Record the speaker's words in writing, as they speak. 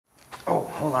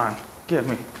hold on. Give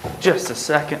me just a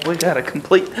second. We gotta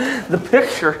complete the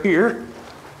picture here.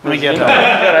 Let me get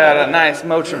a nice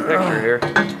motion picture here.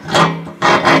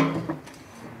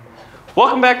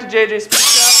 Welcome back to JJ's Speed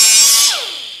Shop.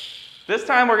 This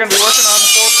time we're gonna be working on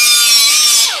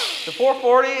the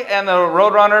 440 and the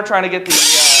Roadrunner, trying to get the.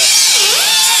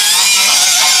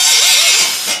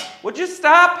 Would you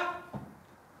stop?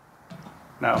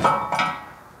 No.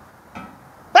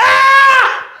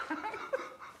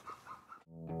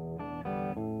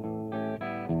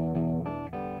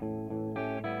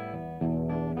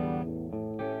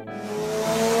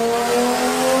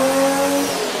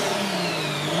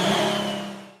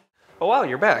 Oh wow,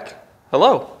 you're back.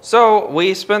 Hello. So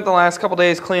we spent the last couple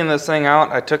days cleaning this thing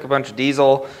out. I took a bunch of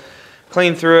diesel,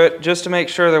 cleaned through it just to make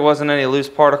sure there wasn't any loose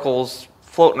particles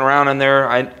floating around in there.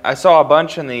 I saw a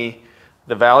bunch in the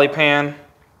valley pan.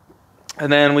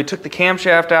 And then we took the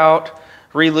camshaft out,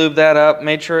 re-lubed that up,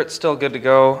 made sure it's still good to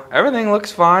go. Everything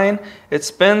looks fine. It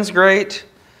spins great.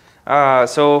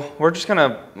 So we're just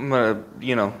gonna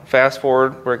fast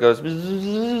forward where it goes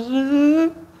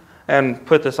and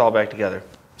put this all back together.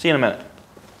 See you in a minute.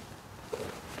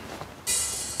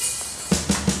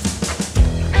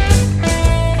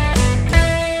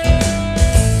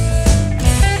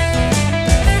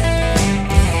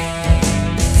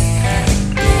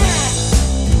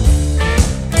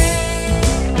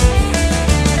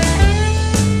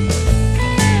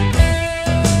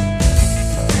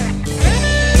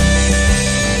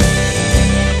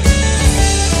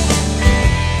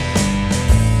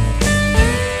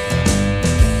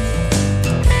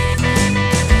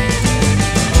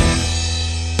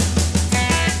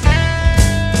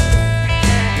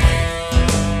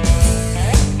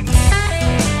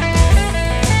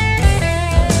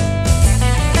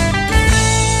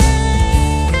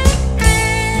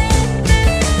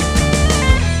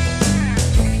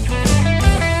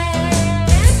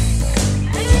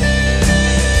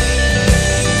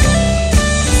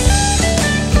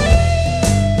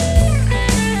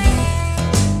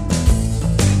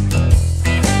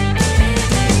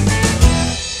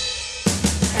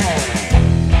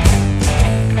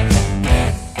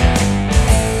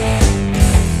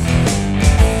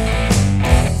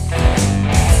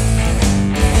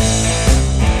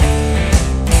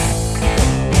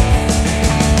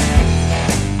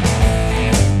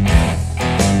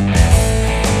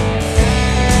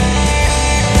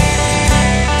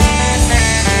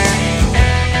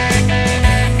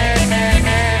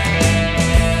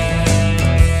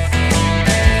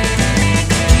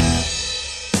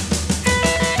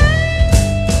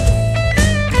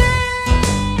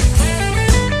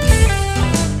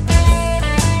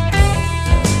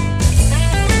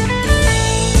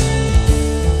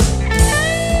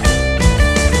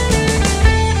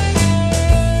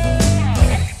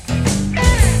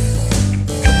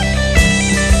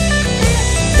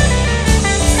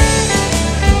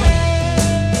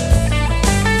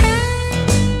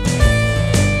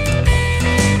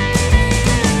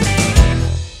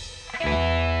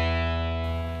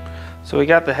 So we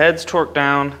got the heads torqued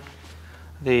down,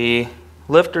 the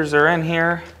lifters are in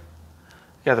here,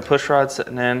 we got the push rod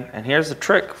sitting in, and here's the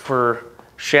trick for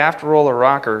shaft roller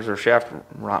rockers, or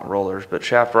not rollers, but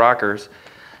shaft rockers,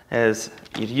 is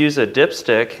you'd use a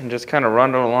dipstick and just kind of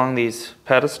run it along these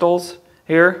pedestals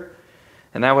here,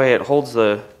 and that way it holds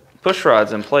the push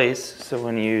rods in place. So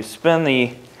when you spin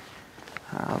the,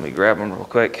 let me grab them real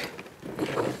quick.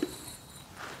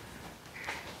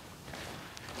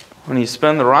 When you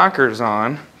spin the rockers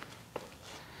on,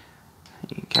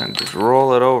 you kind of just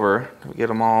roll it over to get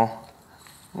them all,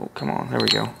 oh come on, there we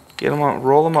go. Get them out,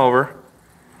 roll them over,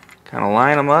 kind of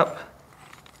line them up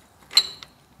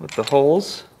with the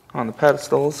holes on the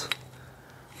pedestals,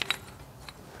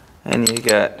 and you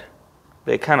got,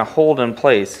 they kind of hold in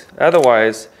place.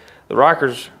 Otherwise, the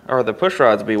rockers or the push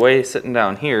rods will be way sitting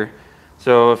down here.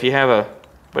 So if you have a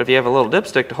little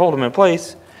dipstick to hold them in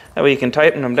place, that way you can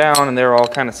tighten them down and they're all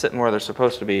kind of sitting where they're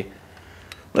supposed to be.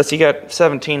 Unless you got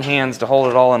 17 hands to hold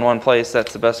it all in one place,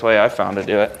 that's the best way I've found to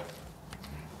do it.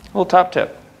 A little top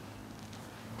tip.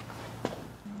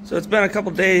 So it's been a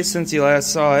couple days since you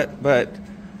last saw it, but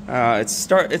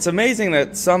it's amazing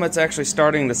that Summit's actually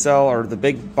starting to sell, or the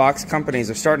big box companies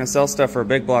are starting to sell stuff for a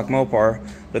big block Mopar.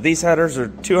 But these headers are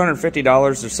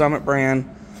 $250. They're Summit brand.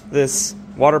 This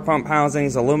water pump housing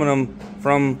is aluminum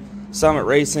from Summit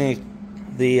Racing.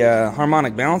 The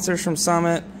harmonic balancers from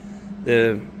Summit,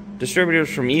 the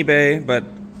distributors from eBay, but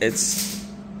it's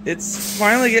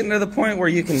finally getting to the point where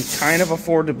you can kind of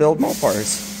afford to build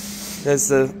Mopars, because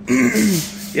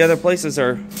the other places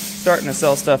are starting to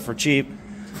sell stuff for cheap.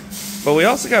 But we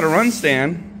also got a run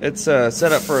stand. It's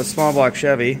set up for a small block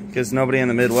Chevy because nobody in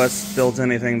the Midwest builds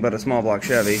anything but a small block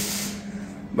Chevy.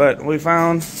 But we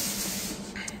found this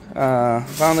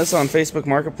on Facebook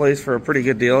Marketplace for a pretty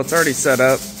good deal. It's already set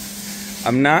up.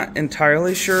 I'm not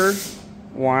entirely sure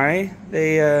why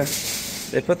they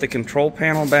put the control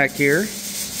panel back here,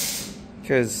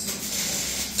 because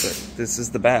this is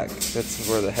the back. That's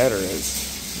where the header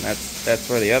is. And that's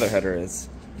where the other header is.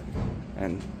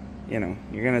 And you know,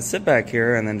 you're gonna sit back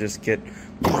here and then just get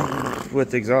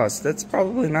with exhaust. That's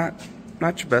probably not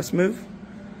your best move.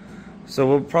 So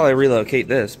we'll probably relocate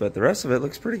this, but the rest of it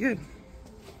looks pretty good.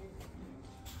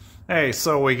 Hey,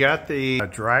 so we got the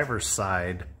driver's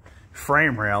side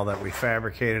frame rail that we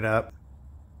fabricated up.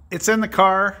 It's in the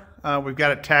car. We've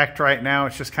got it tacked right now.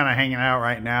 It's just kind of hanging out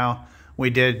right now. We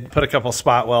did put a couple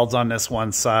spot welds on this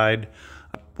one side.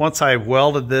 Once I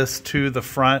welded this to the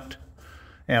front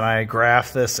and I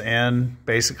graphed this in,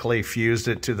 basically fused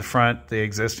it to the front, the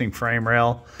existing frame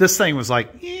rail. This thing was like,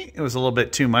 it was a little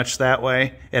bit too much that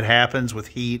way. It happens with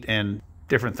heat and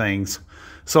different things.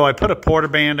 So I put a porta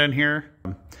band in here.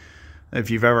 If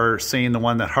you've ever seen the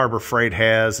one that Harbor Freight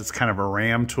has, it's kind of a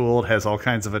ram tool. It has all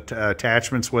kinds of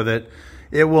attachments with it.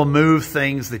 It will move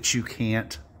things that you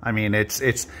can't. I mean,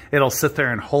 it'll sit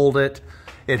there and hold it.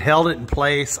 It held it in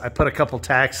place. I put a couple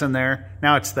tacks in there.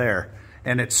 Now it's there.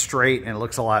 And it's straight and it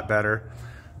looks a lot better.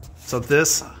 So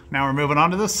this, now we're moving on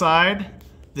to this side.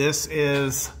 This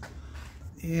is,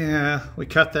 yeah, we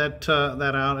cut that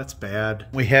out. It's bad.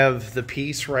 We have the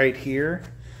piece right here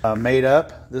made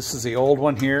up. This is the old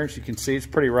one here. As you can see, it's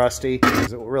pretty rusty.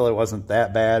 It really wasn't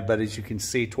that bad, but as you can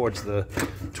see towards the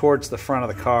front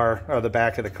of the car, or the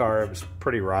back of the car, it was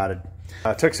pretty rotted.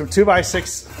 Took some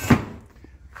 2x6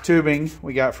 tubing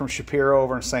we got from Shapiro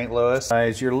over in St. Louis.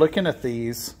 As you're looking at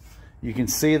these, you can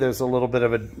see there's a little bit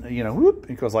of a, you know, whoop,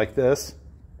 it goes like this.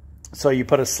 So you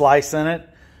put a slice in it,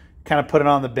 kind of put it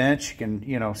on the bench. You can,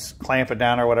 you know, clamp it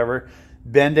down or whatever.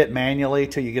 Bend it manually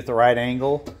till you get the right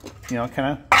angle. You know,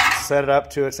 kind of set it up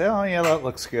to it. Say, oh yeah, that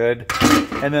looks good.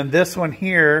 And then this one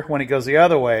here, when it goes the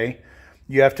other way,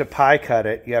 you have to pie cut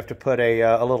it. You have to put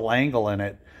a little angle in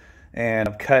it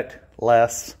and cut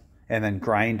less and then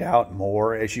grind out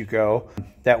more as you go.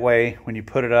 That way, when you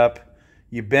put it up,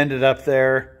 you bend it up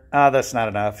there. That's not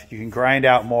enough. You can grind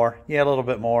out more, yeah, a little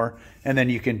bit more, and then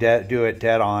you can do it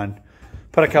dead on.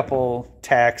 Put a couple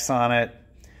tacks on it,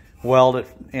 weld it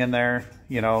in there,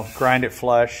 you know, grind it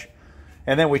flush.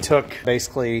 And then we took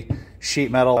basically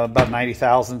sheet metal, about 90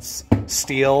 thousandths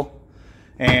steel,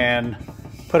 and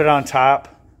put it on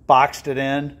top, boxed it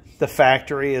in. The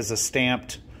factory is a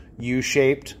stamped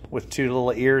U-shaped with two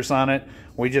little ears on it.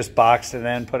 We just boxed it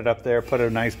in, put it up there, put a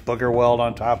nice booger weld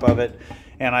on top of it,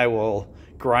 and I will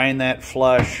grind that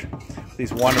flush.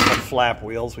 These wonderful flap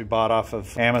wheels we bought off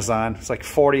of Amazon. It's like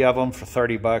 40 of them for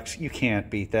 30 bucks. You can't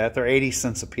beat that. They're 80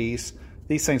 cents a piece.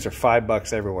 These things are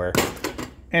 $5 everywhere.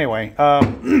 Anyway,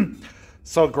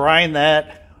 so grind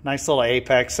that. Nice little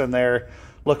apex in there.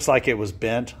 Looks like it was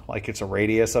bent, like it's a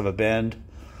radius of a bend.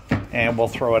 And we'll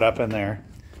throw it up in there.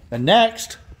 The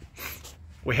next,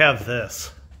 we have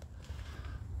this.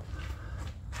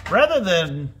 Rather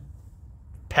than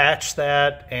patch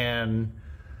that and,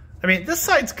 I mean, this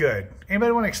side's good.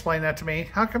 Anybody want to explain that to me?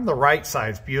 How come the right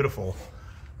side's beautiful?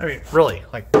 I mean, really,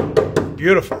 like,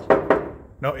 beautiful.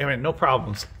 No, I mean, no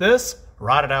problems. This,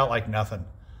 rotted out like nothing.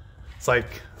 It's like,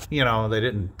 you know, they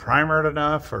didn't primer it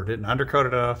enough or didn't undercoat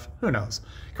it enough. Who knows?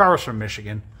 Car was from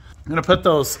Michigan. I'm going to put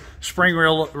those spring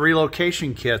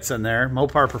relocation kits in there.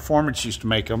 Mopar Performance used to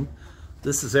make them.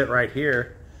 This is it right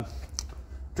here.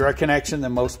 Direct connection,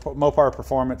 then Mopar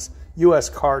Performance. U.S.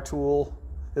 Car Tool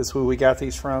is who we got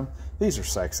these from. These are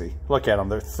sexy. Look at them.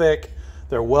 They're thick.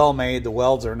 They're well made. The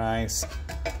welds are nice.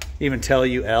 Even tell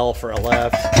you L for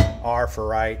left, R for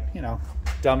right. You know,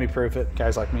 dummy proof it,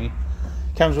 guys like me.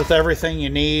 Comes with everything you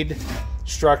need.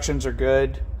 Instructions are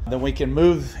good. Then we can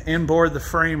move inboard the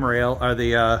frame rail, or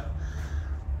the,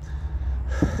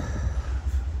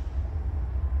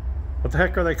 what the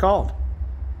heck are they called?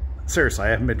 Seriously, I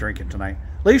haven't been drinking tonight.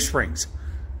 Leaf springs.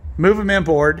 Move them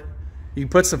inboard. You can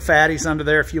put some fatties under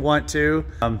there if you want to.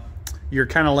 You're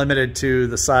kind of limited to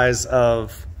the size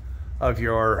of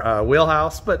your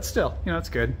wheelhouse, but still, you know, it's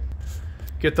good.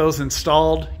 Get those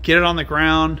installed, get it on the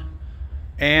ground,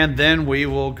 and then we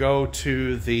will go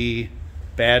to the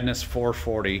Badness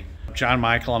 440. John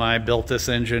Michael and I built this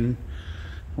engine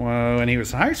when he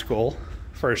was in high school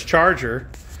for his Charger,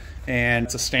 and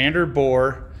it's a standard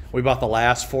bore. We bought the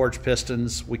last forged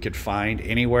pistons we could find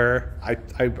anywhere. I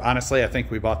honestly, I think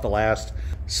we bought the last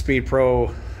Speed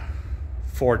Pro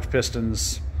forged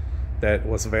pistons that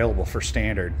was available for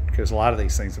standard, because a lot of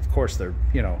these things, of course, they're,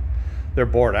 you know, they're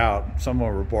bored out. Some of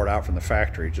them were bored out from the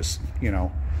factory, just, you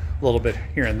know, a little bit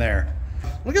here and there.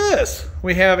 Look at this.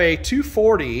 We have a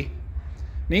 240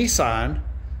 Nissan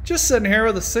just sitting here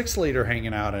with a 6-liter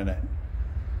hanging out in it.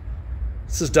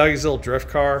 This is Dougie's little drift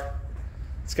car.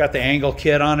 It's got the angle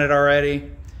kit on it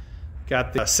already.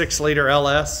 Got the 6-liter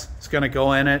LS. It's going to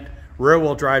go in it.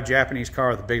 Rear-wheel drive Japanese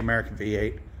car with a big American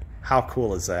V8. How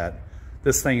cool is that?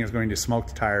 This thing is going to smoke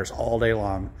the tires all day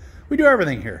long. We do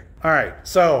everything here. All right,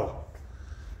 so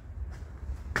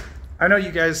I know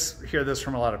you guys hear this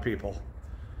from a lot of people.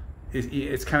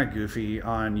 It's kind of goofy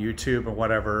on YouTube and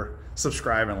whatever.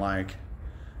 Subscribe and like.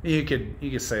 You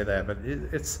could say that, but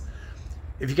it's,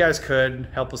 if you guys could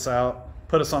help us out,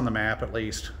 put us on the map at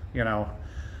least. You know,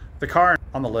 the car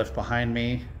on the lift behind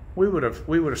me, we would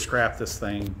have scrapped this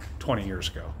thing 20 years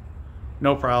ago.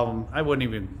 No problem. I wouldn't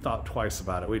even thought twice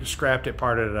about it. We just scrapped it,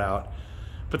 parted it out.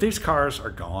 But these cars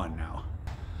are gone now.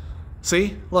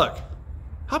 See, look,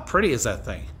 how pretty is that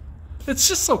thing? It's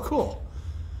just so cool.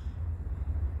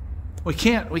 We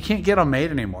can't get them made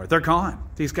anymore. They're gone.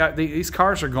 These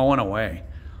cars are going away.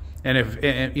 And if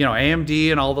you know,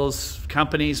 AMD and all those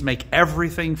companies make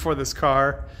everything for this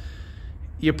car,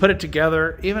 you put it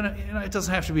together. Even, you know, it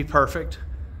doesn't have to be perfect.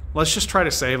 Let's just try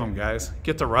to save them, guys.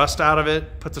 Get the rust out of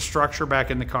it, put the structure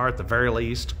back in the car at the very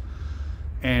least,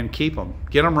 and keep them.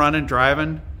 Get them running,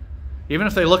 driving. Even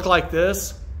if they look like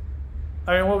this,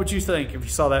 I mean, what would you think if you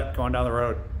saw that going down the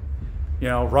road? You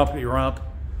know, rumpy rump,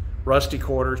 rusty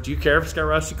quarters. Do you care if it's got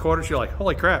rusty quarters? You're like,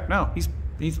 holy crap, no, he's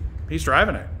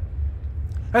driving it.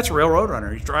 That's a real road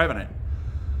runner, he's driving it.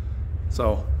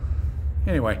 So,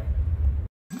 anyway.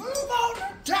 Move on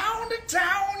to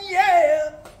town,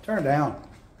 yeah. Turn it down.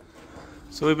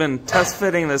 So we've been test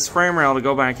fitting this frame rail to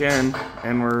go back in,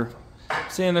 and we're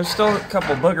seeing there's still a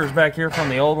couple boogers back here from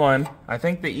the old one. I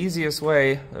think the easiest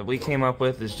way that we came up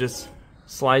with is just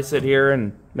slice it here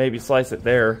and maybe slice it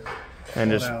there, and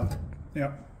just out.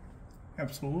 Yep,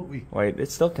 absolutely. Wait,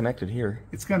 it's still connected here.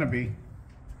 It's gonna be.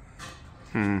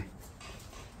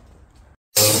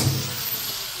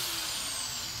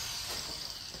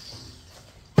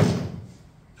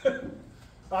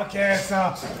 Okay,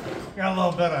 so got a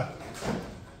little bit of,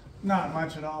 not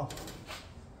much at all.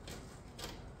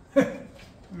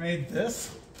 Made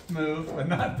this move, but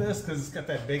not this because it's got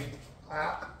that big.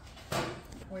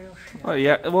 Well, shit. Oh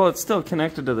yeah, well it's still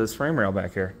connected to this frame rail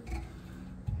back here.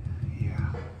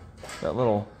 Yeah. That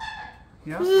little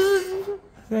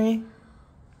thingy.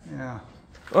 Yeah.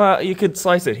 Well, you could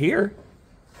slice it here.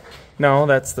 No,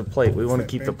 that's the plate. We want to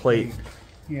keep the plate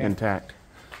intact.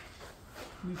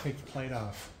 Let me take the plate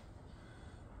off.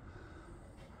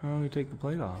 How do we take the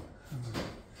plate off?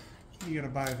 You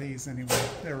gotta buy these anyway.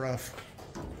 They're rough.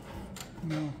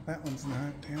 No, that one's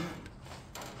not. Damn it.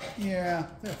 Yeah,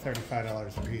 they're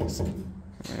 $35 a piece.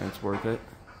 Yeah, it's worth it.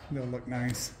 They'll look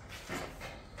nice.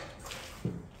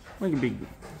 We can be.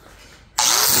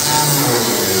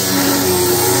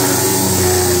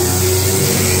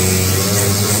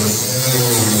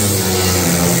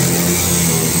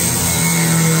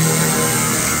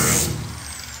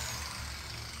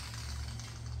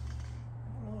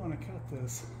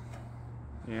 This.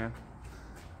 Yeah.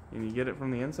 Can you get it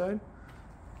from the inside?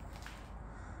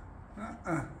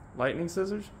 Lightning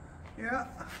scissors? Yeah.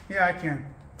 Yeah, I can.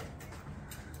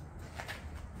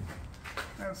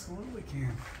 Absolutely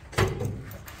can.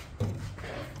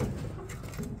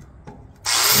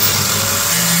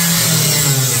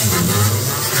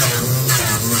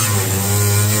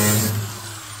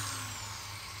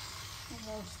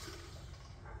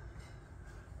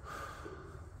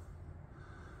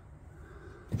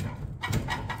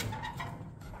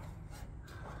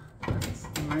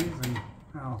 Amazing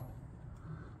how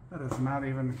that is not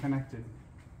even connected.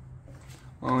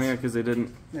 Oh yeah, because they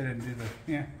didn't do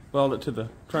the weld it to the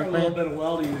trunk. A little bit of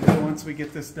welding to do once we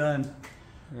get this done.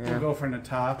 Yeah. We'll go from the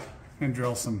top and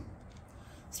drill some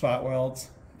spot welds,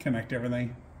 connect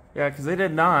everything. Yeah, because they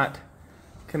did not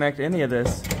connect any of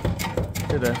this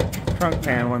to the trunk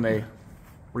pan when they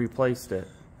replaced it.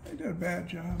 They did a bad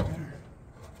job there.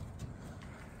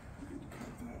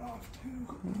 Cut that off too.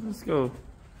 Let's go.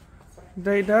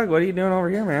 Hey Doug, what are you doing over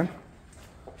here, man?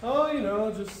 Oh, you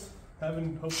know, just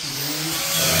having hopes and dreams.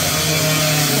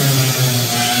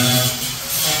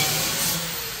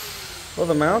 Well,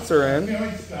 the mounts are in.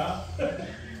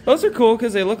 Those are cool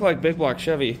because they look like big block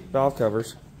Chevy valve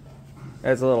covers.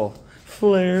 Adds a little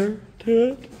flair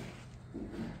to it.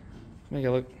 Make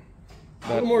it look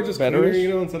a little more just cleaner, you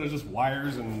know, instead of just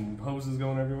wires and hoses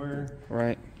going everywhere.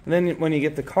 Right. And then when you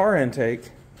get the car intake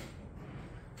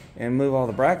and move all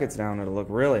the brackets down, it'll look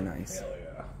really nice. Hell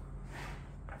yeah.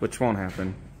 which won't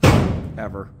happen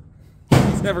ever.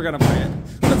 He's never gonna buy it.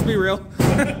 Let's be real.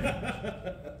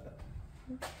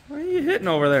 What are you hitting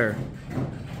over there?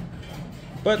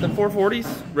 But the 440's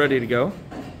ready to go,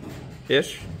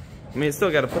 ish. I mean, it's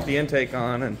still got to put the intake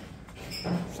on and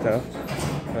stuff,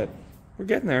 but we're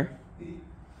getting there.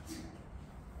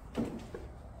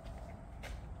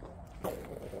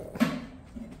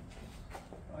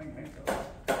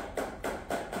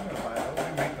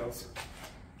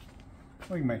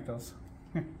 We can make those.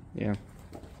 Yeah.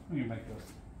 We can make those.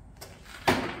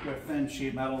 Got thin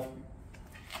sheet metal.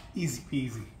 Easy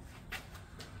peasy.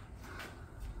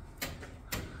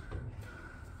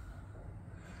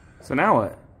 So now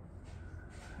what?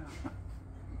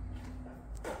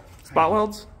 Spot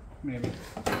welds? Maybe.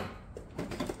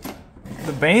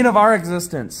 The bane of our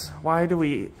existence. Why do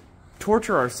we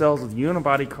torture ourselves with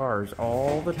unibody cars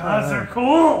all the time? Because they're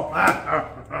cool.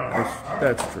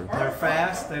 That's true. They're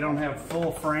fast. They don't have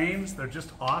full frames. They're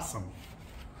just awesome.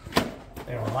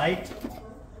 They're light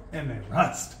and they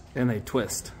rust. And they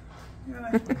twist.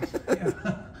 Yeah.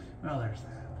 Well, there's that.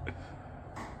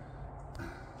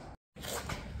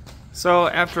 So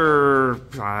after,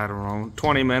 I don't know,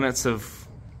 20 minutes of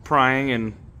prying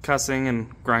and cussing and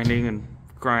grinding and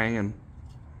crying and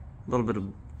a little bit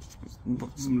of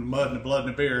some mud and blood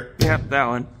and a beer. Yep, that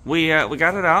one. We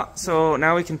got it out, so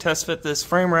now we can test fit this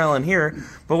frame rail in here.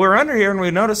 But we're under here and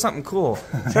we noticed something cool.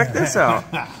 Check this out.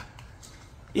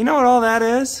 You know what all that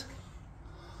is?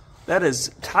 That is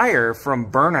tire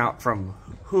from burnout from,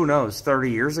 who knows,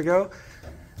 30 years ago.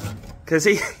 Because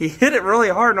he hit it really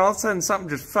hard and all of a sudden something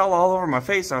just fell all over my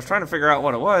face. I was trying to figure out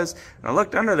what it was. And I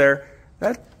looked under there.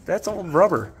 That's old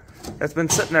rubber. That's been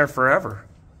sitting there forever.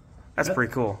 That's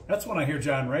pretty cool. That's when I hear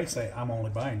John Ray say, I'm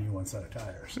only buying you one set of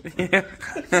tires. Yeah.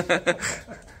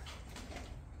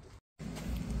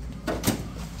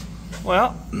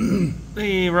 Well,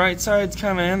 the right side's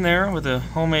coming in there with a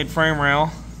homemade frame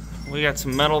rail. We got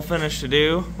some metal finish to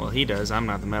do. Well, he does. I'm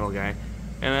not the metal guy.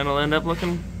 And it'll end up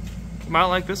looking about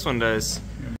like this one does.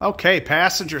 Okay,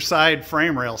 passenger side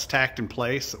frame rails tacked in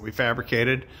place that we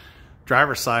fabricated.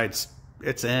 Driver side's,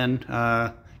 it's in.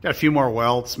 Got a few more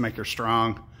welds to make her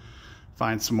strong.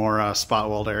 Find some more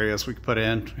spot weld areas we could put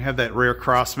in. We have that rear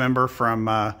cross member from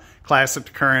Classic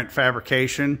to Current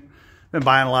Fabrication. Been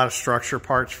buying a lot of structure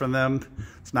parts from them.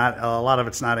 It's not a lot of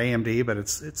it's not AMD, but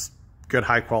it's good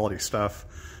high quality stuff.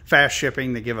 Fast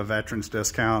shipping. They give a veterans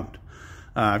discount.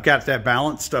 I've got that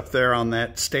balanced up there on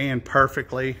that stand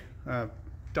perfectly.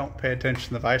 Don't pay attention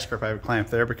to the vice grip. I have a clamp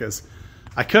there because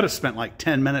I could have spent like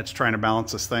 10 minutes trying to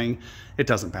balance this thing. It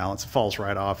doesn't balance. It falls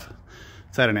right off.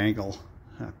 It's at an angle.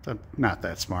 Not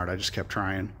that smart. I just kept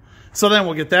trying. So then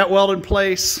we'll get that weld in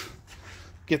place.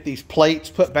 Get these plates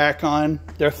put back on.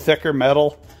 They're thicker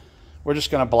metal. We're just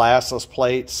going to blast those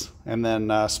plates and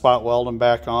then spot weld them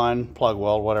back on. Plug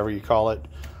weld, whatever you call it.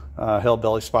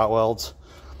 Hillbilly spot welds.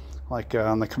 Like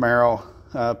on the Camaro.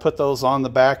 Put those on the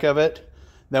back of it.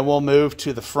 Then we'll move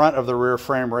to the front of the rear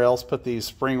frame rails. Put these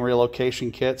spring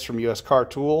relocation kits from US Car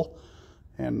Tool.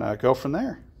 And go from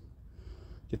there.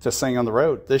 Get this thing on the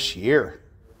road this year.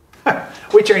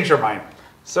 We changed our mind.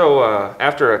 So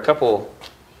after a couple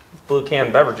blue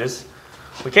can beverages,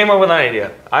 we came up with an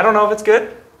idea. I don't know if it's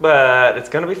good, but it's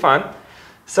going to be fun.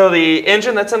 So the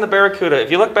engine that's in the Barracuda,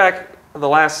 if you look back the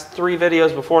last 3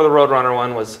 videos before the Roadrunner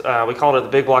one, was we called it the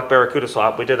Big Block Barracuda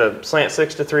swap. We did a slant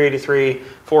 6 to 383,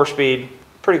 4-speed,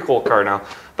 pretty cool car now.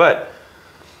 But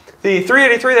the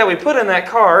 383 that we put in that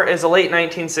car is a late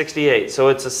 1968. So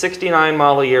it's a 69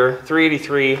 model year,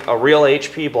 383, a real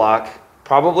HP block.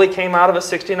 Probably came out of a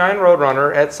 69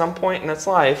 Roadrunner at some point in its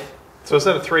life. So is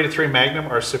that a 383 Magnum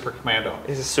or a Super Commando?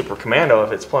 It's a Super Commando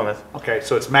if it's Plymouth. Okay,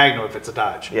 so it's Magnum if it's a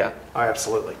Dodge. Yeah. Oh,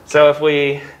 absolutely. So if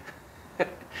we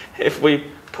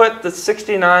put the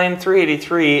 69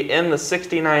 383 in the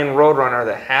 69 Roadrunner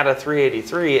that had a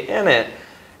 383 in it,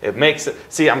 it makes it.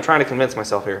 See, I'm trying to convince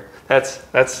myself here. That's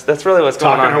really what's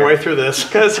going on. Talking our way through this.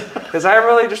 Because I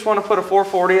really just want to put a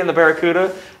 440 in the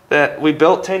Barracuda that we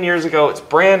built 10 years ago. It's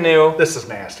brand new. This is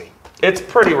nasty. It's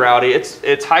pretty rowdy.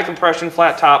 It's high compression,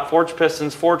 flat top, forged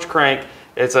pistons, forged crank.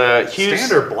 It's a huge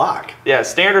standard block. Yeah,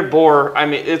 standard bore. I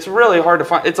mean, it's really hard to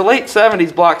find. It's a late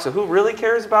 70s block, so who really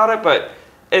cares about it? But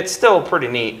it's still pretty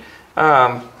neat.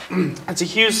 It's a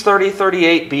Hughes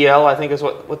 3038 BL, I think is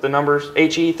what the numbers,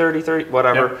 HE 3030,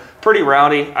 whatever. Yep. Pretty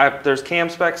rowdy. There's cam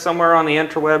specs somewhere on the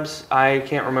interwebs. I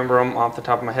can't remember them off the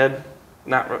top of my head.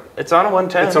 It's on a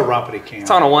 110. It's a Rumpity cam.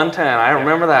 It's on a 110. I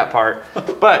remember that part.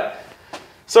 But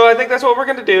so I think that's what we're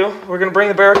going to do. We're going to bring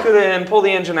the Barracuda in, pull the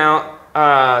engine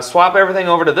out, swap everything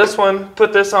over to this one,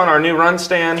 put this on our new run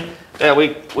stand that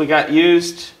we got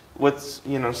used. with,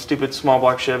 you know, stupid small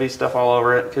block Chevy stuff all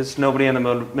over it, because nobody in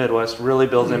the Midwest really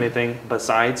builds anything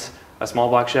besides a small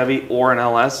block Chevy or an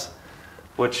LS,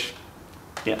 which,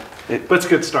 yeah. But it's a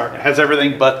good start. It has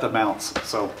everything but the mounts,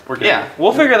 so we're good. Yeah,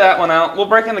 we'll figure that one out. We'll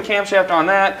break in the camshaft on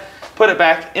that, put it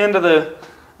back into the,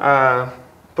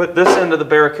 put this into the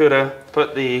Barracuda,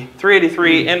 put the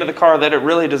 383 into the car that it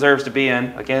really deserves to be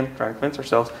in. Again, trying to convince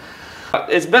ourselves.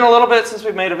 It's been a little bit since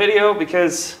we've made a video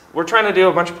because we're trying to do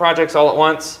a bunch of projects all at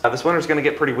once. This winter's going to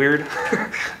get pretty weird.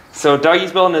 So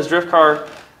Dougie's building his drift car.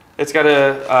 It's got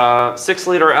a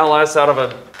 6-liter LS out of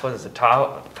a, what is it,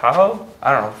 Tahoe?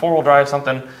 I don't know, 4-wheel drive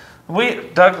something.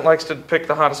 Doug likes to pick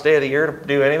the hottest day of the year to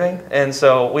do anything, and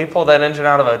so we pulled that engine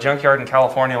out of a junkyard in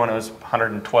California when it was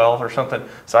 112 or something.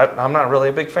 So I'm not really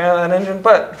a big fan of that engine,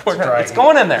 but it's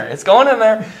going in there. It's going in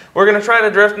there. We're going to try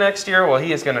to drift next year. Well,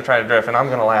 he is going to try to drift, and I'm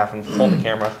going to laugh and hold the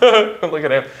camera. Look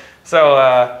at him. So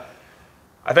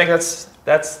I think that's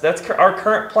our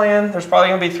current plan. There's probably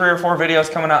going to be 3 or 4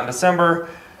 videos coming out in December.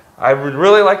 I would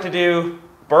really like to do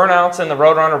burnouts in the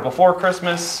Roadrunner before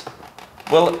Christmas.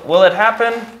 Will it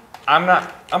happen? I'm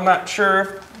not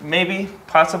sure. Maybe,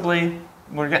 possibly.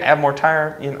 We're gonna add more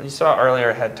tire. You know, you saw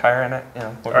earlier it had tire in it. You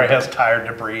know, or it has tire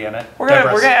debris in it. We're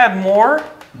gonna add more.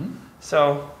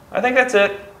 So I think that's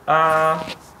it.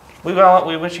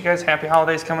 We wish you guys happy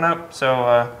holidays coming up.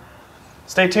 So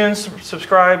stay tuned,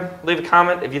 subscribe, leave a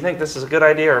comment if you think this is a good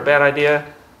idea or a bad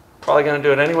idea. Probably gonna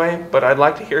do it anyway, but I'd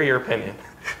like to hear your opinion.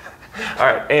 All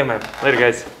right, amen. Later,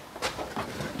 guys.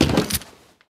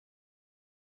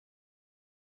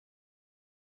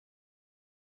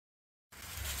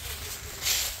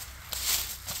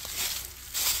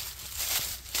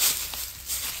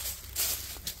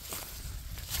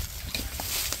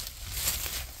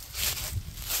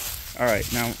 All right,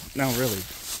 now really,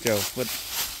 Joe,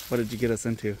 what did you get us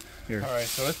into here? All right,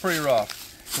 so it's pretty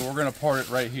rough. So we're gonna part it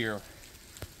right here.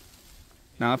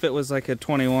 Now, if it was like a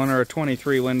 21 or a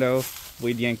 23 window,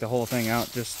 we'd yank the whole thing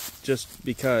out just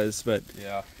because. But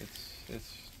yeah,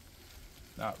 it's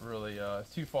not really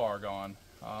too far gone.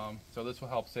 So this will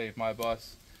help save my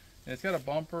bus. And it's got a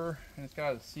bumper and it's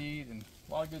got a seat and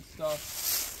a lot of good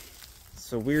stuff.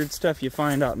 So weird stuff you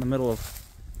find out in the middle of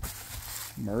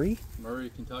Murray,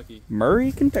 Kentucky.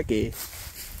 Murray, Kentucky.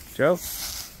 Joe,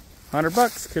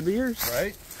 $100 could be yours,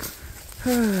 right?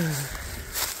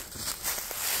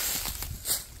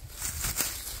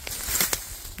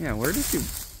 Yeah, where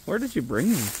did you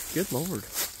bring me? Good Lord.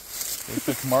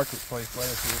 It's a marketplace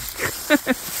later.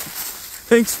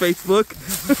 Thanks, Facebook.